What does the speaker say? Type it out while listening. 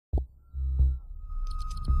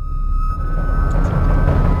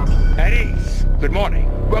Good morning.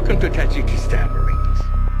 Welcome to Tajikistan, Marines.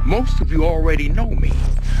 Most of you already know me.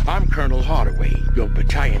 I'm Colonel Hardaway, your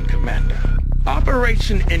battalion commander.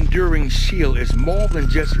 Operation Enduring Shield is more than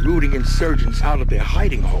just rooting insurgents out of their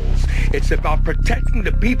hiding holes. It's about protecting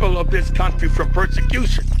the people of this country from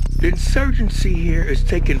persecution. The insurgency here is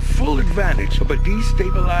taking full advantage of a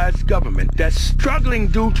destabilized government that's struggling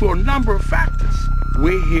due to a number of factors.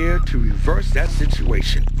 We're here to reverse that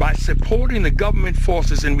situation by supporting the government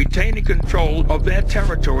forces in retaining control of their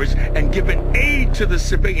territories and giving aid to the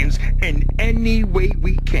civilians in any way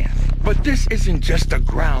we can. But this isn't just a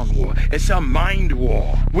ground war, it's a mind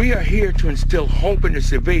war. We are here to instill hope in the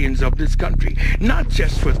civilians of this country, not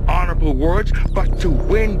just with honorable words, but to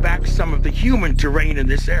win back some of the human terrain in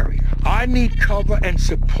this area. I need cover and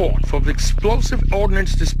support from the explosive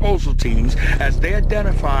ordnance disposal teams as they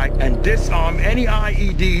identify and disarm any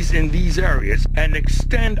IEDs in these areas and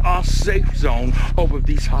extend our safe zone over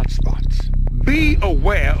these hotspots. Be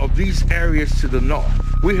aware of these areas to the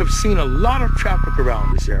north. We have seen a lot of traffic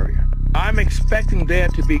around this area. I'm expecting there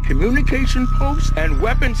to be communication posts and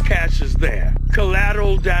weapons caches there.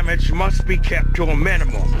 Collateral damage must be kept to a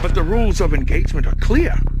minimum, but the rules of engagement are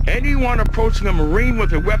clear. Anyone approaching a Marine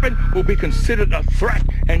with a weapon will be considered a threat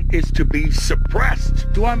and is to be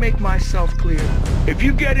suppressed. Do I make myself clear? If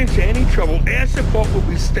you get into any trouble, air support will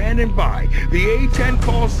be standing by. The A-10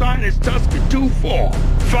 call sign is Tusker 2-4.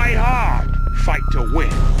 Fight hard. Fight to win.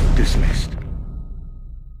 Dismissed.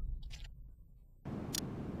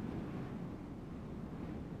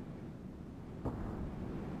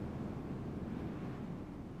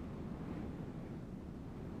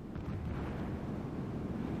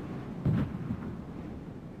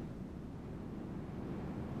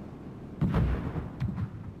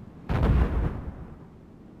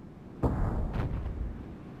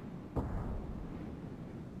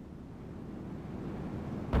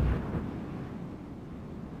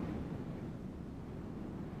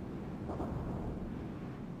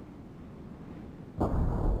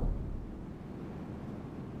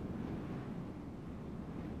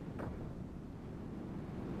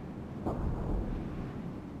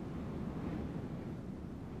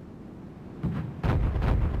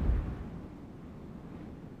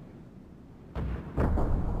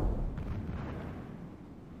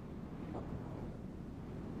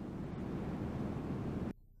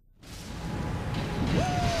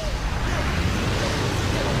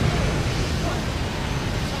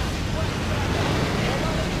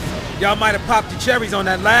 Y'all might have popped your cherries on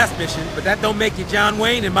that last mission, but that don't make you John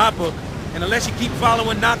Wayne in my book. And unless you keep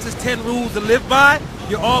following Knox's 10 rules to live by,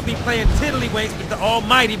 you'll all be playing tiddlywinks with the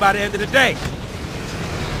Almighty by the end of the day.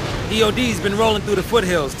 EOD's been rolling through the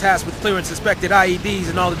foothills, tasked with clearing suspected IEDs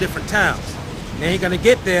in all the different towns. They ain't gonna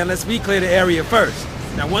get there unless we clear the area first.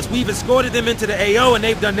 Now once we've escorted them into the AO and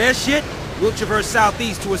they've done their shit, we'll traverse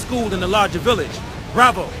southeast to a school in the larger village.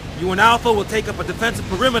 Bravo! You and Alpha will take up a defensive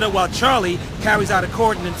perimeter while Charlie carries out a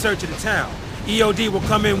cordon in search of the town. EOD will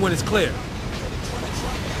come in when it's clear.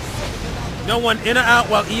 No one in or out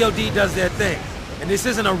while EOD does their thing. And this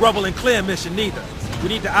isn't a rubble and clear mission neither. We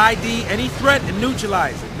need to ID any threat and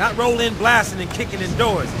neutralize it, not roll in blasting and kicking in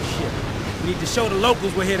doors and shit. We need to show the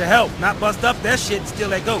locals we're here to help, not bust up their shit and steal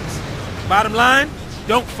their goats. Bottom line,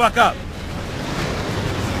 don't fuck up.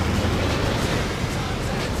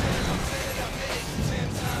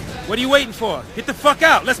 What are you waiting for? Get the fuck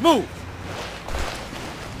out. Let's move.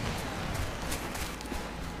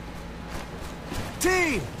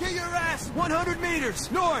 Team, get your ass 100 meters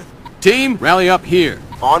north. Team, rally up here.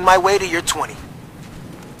 On my way to your 20.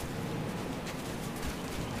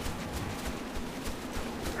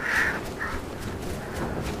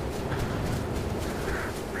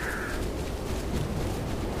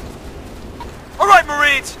 All right,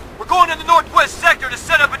 Marines. We're going to the northwest sector to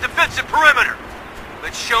set up a defensive perimeter.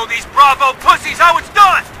 Let's show these Bravo pussies how it's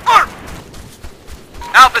done!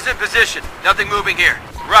 Alpha's in position. Nothing moving here.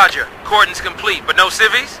 Roger. Cordon's complete, but no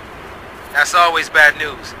civvies? That's always bad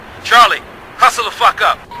news. Charlie, hustle the fuck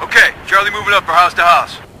up. Okay, Charlie moving up for house to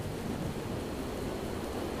house.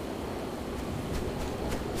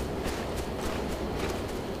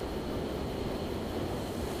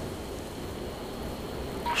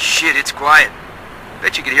 Shit, it's quiet.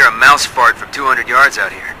 Bet you could hear a mouse fart from 200 yards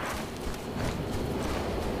out here.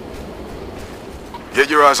 Get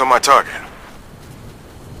your eyes on my target.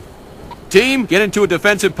 Team, get into a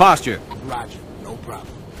defensive posture. Roger, no problem.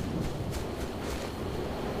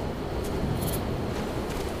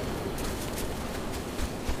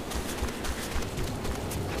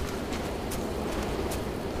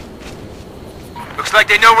 Looks like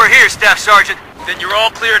they know we're here, Staff Sergeant. Then you're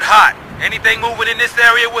all cleared hot. Anything moving in this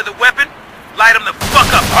area with a weapon? Light them the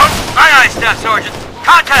fuck up, huh? Aye, aye, Staff Sergeant.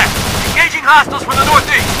 Contact! Engaging hostiles from the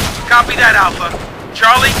northeast. Copy that, Alpha.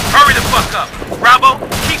 Charlie, hurry the fuck up. Bravo,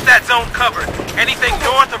 keep that zone covered. Anything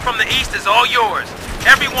north or from the east is all yours.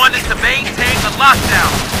 Everyone is to maintain the lockdown.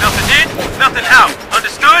 Nothing in, nothing out.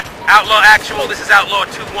 Understood? Outlaw Actual, this is Outlaw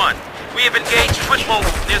 2-1. We have engaged foot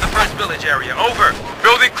mobile near the first village area. Over.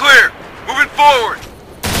 Building clear. Moving forward.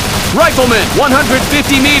 Rifleman,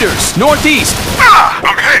 150 meters, northeast.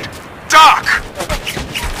 I'm hit. Doc!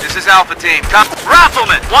 This is Alpha Team.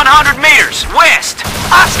 Rifleman, 100 meters, west.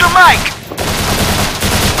 Oscar Mike!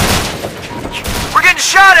 We're getting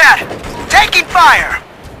shot at! Taking fire!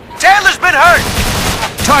 Taylor's been hurt!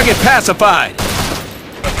 Target pacified.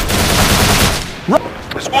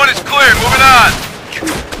 This one is clear. Moving on.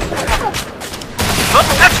 Oh,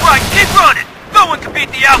 that's right, keep running! No one can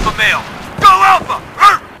beat the Alpha male! Go Alpha!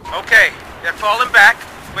 Okay, they're falling back,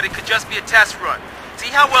 but it could just be a test run. See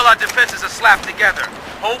how well our defenses are slapped together.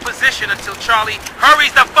 Hold position until Charlie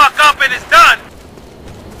hurries the fuck up and is done!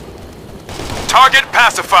 Target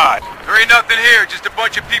pacified. There ain't nothing here, just a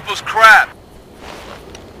bunch of people's crap.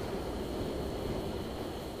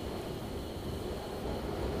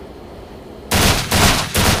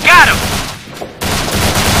 Got him!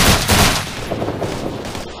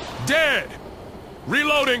 Dead.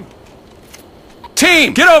 Reloading.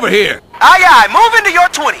 Team, get over here. Aye, aye, move into your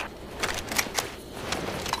 20.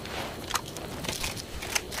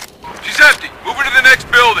 She's empty. Moving to the next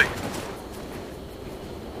building.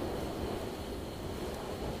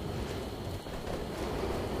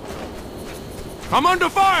 I'm under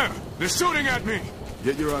fire! They're shooting at me!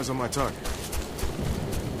 Get your eyes on my target.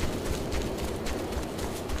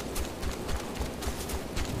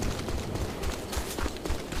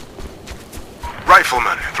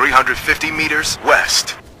 Rifleman, 350 meters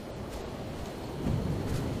west.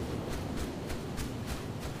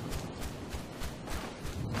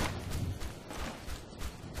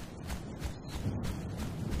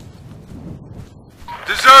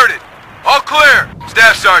 Deserted! All clear!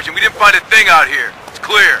 Staff Sergeant, we didn't find a thing out here. It's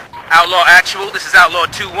clear. Outlaw Actual, this is Outlaw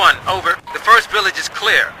 2-1. Over. The first village is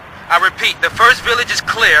clear. I repeat, the first village is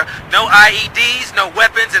clear. No IEDs, no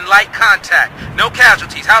weapons, and light contact. No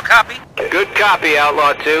casualties. How copy? Good copy,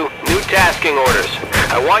 Outlaw 2. New tasking orders.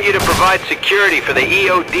 I want you to provide security for the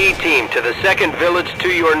EOD team to the second village to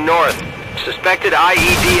your north. Suspected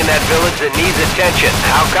IED in that village that needs attention.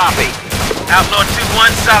 How copy? Outlaw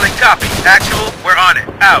 2-1, solid copy. Actual, we're on it.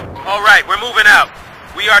 Out. All right, we're moving out.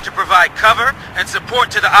 We are to provide cover and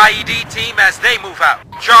support to the IED team as they move out.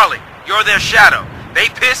 Charlie, you're their shadow. They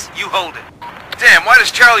piss, you hold it. Damn, why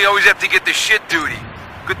does Charlie always have to get the shit duty?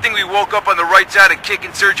 Good thing we woke up on the right side and kick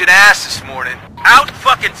insurgent ass this morning. Out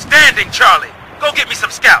fucking standing, Charlie. Go get me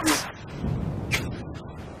some scouts.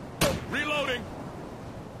 Reloading.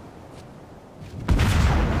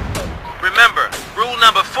 Remember, rule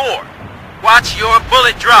number 4. Watch your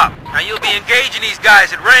bullet drop. Now you'll be engaging these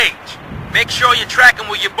guys at range. Make sure you track them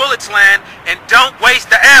where your bullets land and don't waste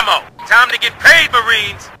the ammo. Time to get paid,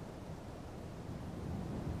 Marines.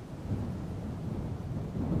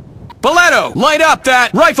 Boletto, light up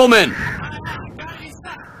that rifleman!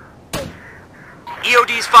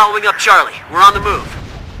 EOD's following up Charlie. We're on the move.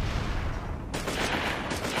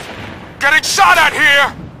 Getting shot at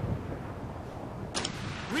here!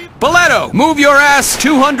 Boletto, move your ass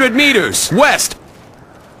 200 meters west.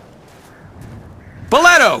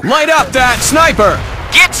 Boletto, light up that sniper!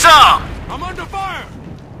 Get some! I'm under fire!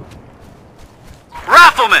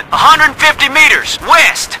 Rifleman, 150 meters,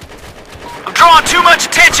 west. I'm drawing too much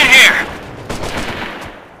attention here.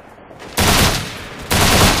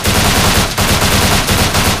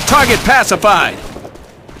 Target pacified.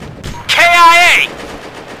 KIA!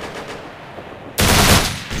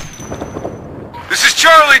 This is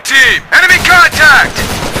Charlie Team! Enemy contact!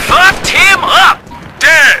 Fucked him up!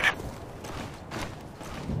 Dead!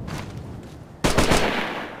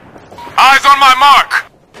 Eyes on my mark!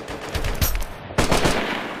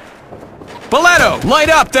 Boletto, light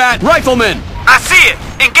up that rifleman! I see it!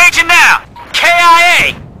 Engaging now!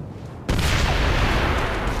 KIA!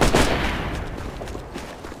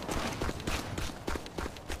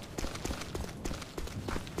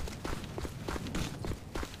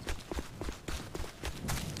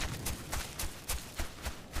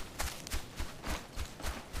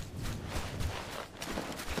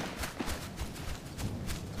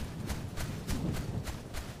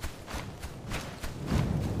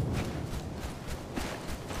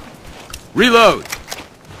 Reload!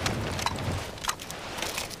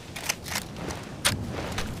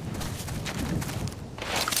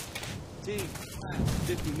 Team,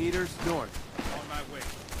 50 meters north. On my way.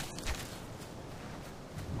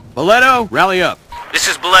 Boleto, rally up. This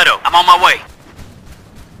is Boleto. I'm on my way.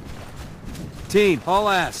 Team, haul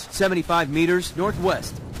ass. 75 meters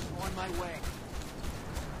northwest. On my way.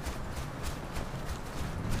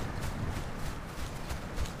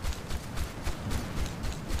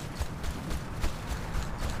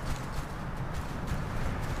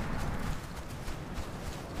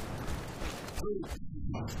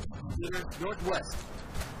 Northwest.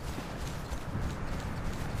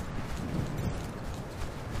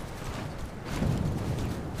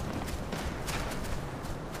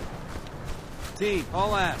 Team,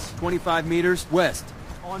 haul ass. 25 meters west.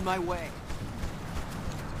 On my way.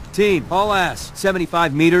 Team, haul ass.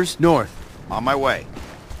 75 meters north. On my way.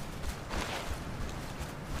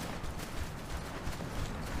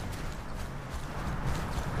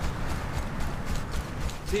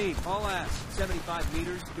 Team, haul ass. 75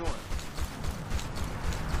 meters north.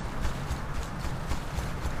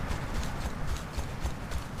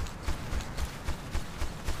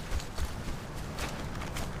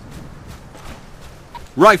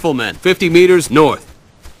 Riflemen, 50 meters north.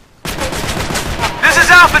 This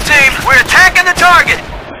is Alpha Team. We're attacking the target.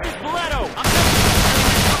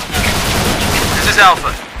 This is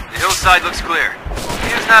Alpha. The hillside looks clear.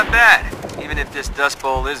 View's not bad, even if this dust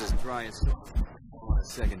bowl is as Dry as on a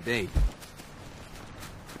second date.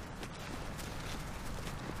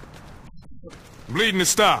 Bleeding has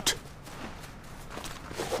stopped.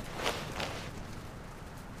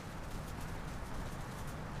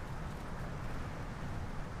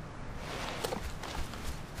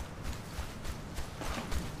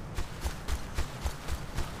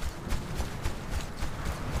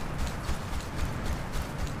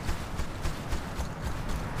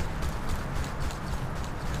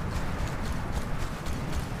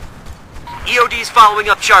 EOD's following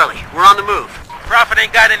up Charlie. We're on the move. Prophet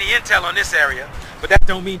ain't got any intel on this area, but that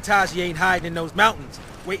don't mean Taji ain't hiding in those mountains,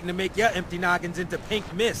 waiting to make your empty noggins into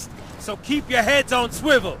pink mist. So keep your heads on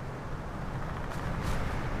swivel.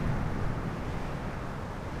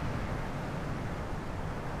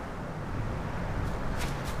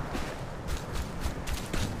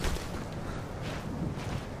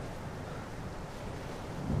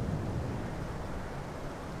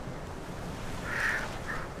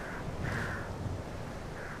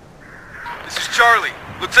 Charlie,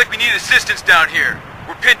 looks like we need assistance down here.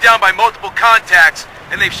 We're pinned down by multiple contacts,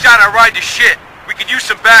 and they've shot our ride to shit. We could use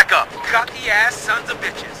some backup. Cocky ass sons of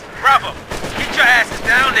bitches. Bravo, get your asses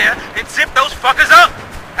down there and zip those fuckers up.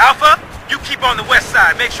 Alpha, you keep on the west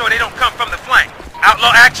side. Make sure they don't come from the flank.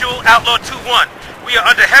 Outlaw Actual, Outlaw 2-1. We are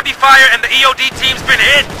under heavy fire and the EOD team's been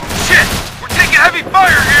hit. Shit! We're taking heavy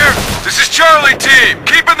fire here! This is Charlie Team,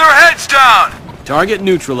 keeping their heads down! Target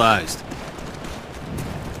neutralized.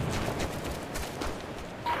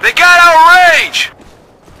 They got our range!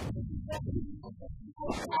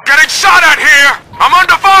 Getting shot at here! I'm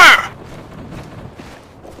under fire!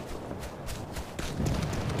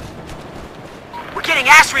 We're getting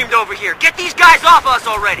ass-reamed over here. Get these guys off us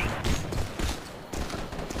already!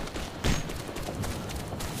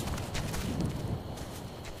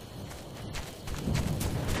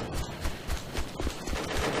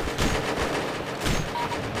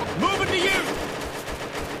 Moving to you!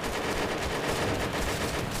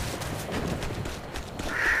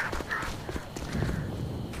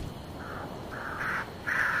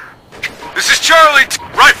 This is Charlie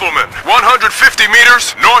Rifleman, 150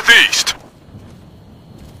 meters northeast.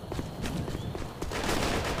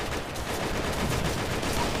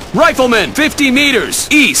 Rifleman, 50 meters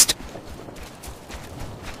east.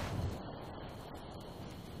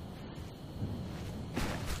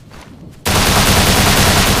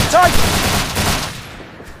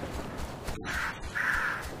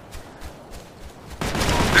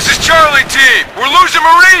 This is Charlie Team! We're losing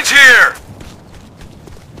Marines here!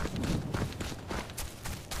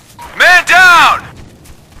 Man down!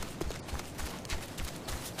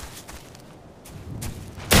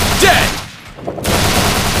 Dead!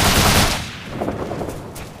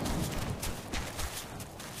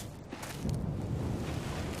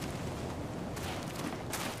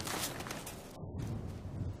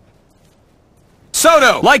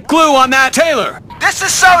 Soto, like glue on that Taylor! This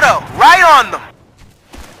is Soto! Right on them!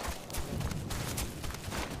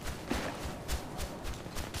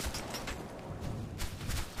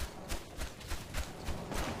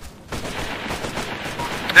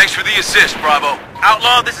 Thanks for the assist, Bravo.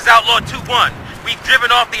 Outlaw, this is Outlaw 2-1. We've driven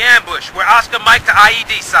off the ambush. We're Oscar Mike to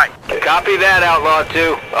IED site. Copy that, Outlaw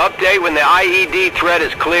 2. Update when the IED threat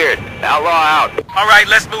is cleared. Outlaw out. All right,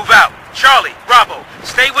 let's move out. Charlie, Bravo,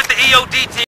 stay with the EOD team.